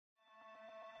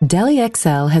Deli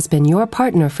XL has been your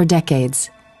partner for decades.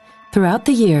 Throughout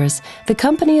the years, the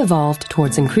company evolved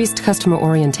towards increased customer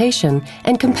orientation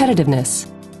and competitiveness.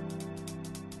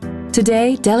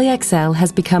 Today, Deli XL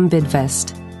has become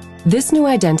Bidvest. This new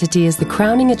identity is the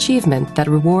crowning achievement that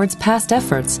rewards past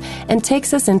efforts and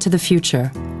takes us into the future.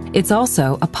 It's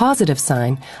also a positive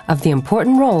sign of the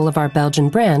important role of our Belgian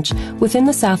branch within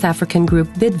the South African group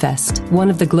Bidvest, one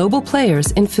of the global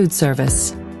players in food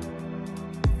service.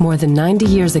 More than 90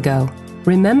 years ago,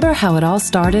 remember how it all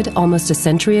started almost a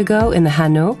century ago in the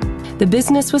Hainaut? The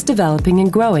business was developing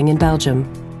and growing in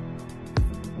Belgium.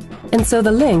 And so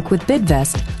the link with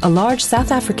Bidvest, a large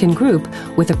South African group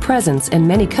with a presence in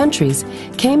many countries,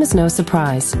 came as no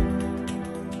surprise.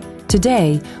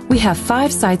 Today, we have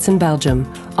 5 sites in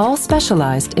Belgium, all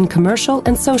specialized in commercial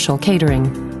and social catering.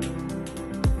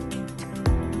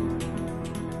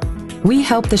 We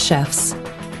help the chefs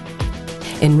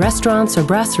in restaurants or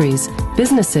brasseries,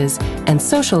 businesses, and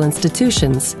social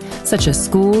institutions, such as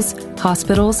schools,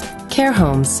 hospitals, care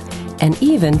homes, and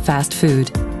even fast food.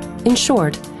 In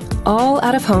short, all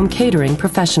out-of-home catering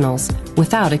professionals,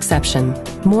 without exception.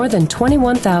 More than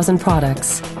 21,000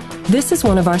 products. This is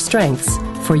one of our strengths.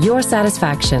 For your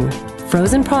satisfaction,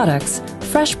 frozen products,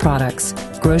 fresh products,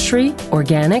 grocery,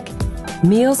 organic,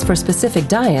 meals for specific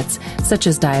diets, such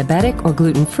as diabetic or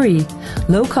gluten-free,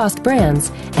 low-cost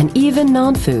brands, and even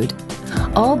non-food.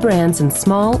 All brands in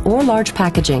small or large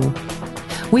packaging.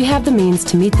 We have the means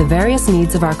to meet the various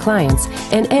needs of our clients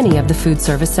in any of the food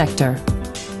service sector.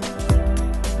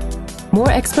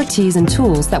 More expertise and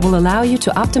tools that will allow you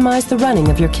to optimize the running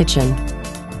of your kitchen.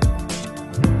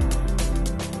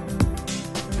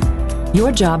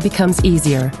 Your job becomes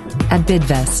easier. At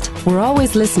Bidvest, we're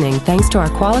always listening thanks to our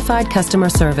qualified customer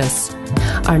service.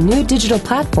 Our new digital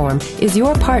platform is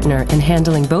your partner in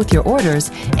handling both your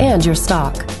orders and your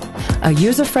stock. A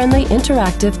user-friendly,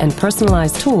 interactive, and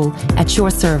personalized tool at your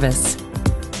service.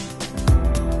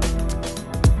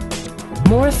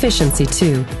 More efficiency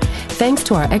too, thanks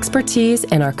to our expertise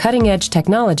and our cutting-edge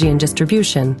technology and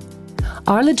distribution.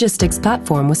 Our logistics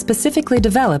platform was specifically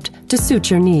developed to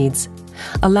suit your needs,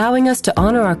 allowing us to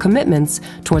honor our commitments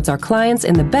towards our clients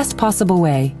in the best possible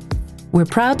way. We're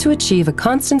proud to achieve a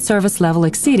constant service level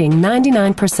exceeding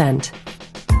 99%.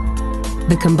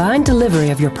 The combined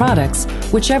delivery of your products,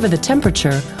 whichever the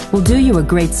temperature, will do you a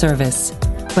great service.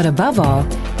 But above all,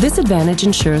 this advantage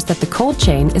ensures that the cold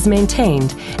chain is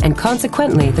maintained and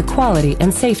consequently the quality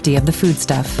and safety of the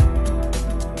foodstuff.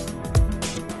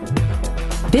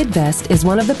 Bidvest is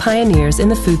one of the pioneers in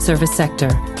the food service sector,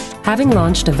 having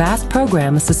launched a vast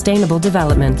program of sustainable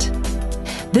development.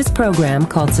 This program,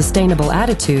 called Sustainable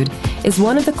Attitude, is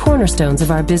one of the cornerstones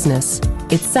of our business.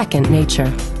 It's second nature.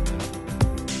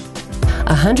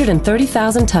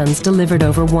 130,000 tons delivered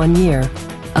over 1 year,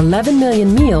 11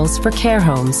 million meals for care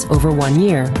homes over 1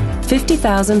 year,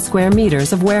 50,000 square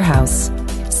meters of warehouse,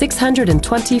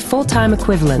 620 full-time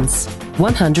equivalents,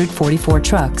 144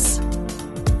 trucks.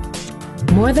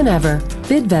 More than ever,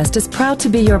 Bidvest is proud to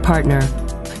be your partner.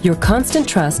 Your constant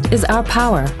trust is our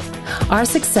power. Our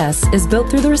success is built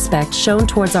through the respect shown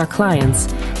towards our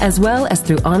clients, as well as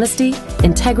through honesty,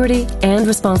 integrity, and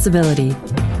responsibility.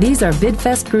 These are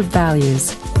Bidvest Group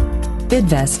values.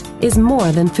 Bidvest is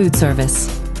more than food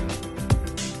service.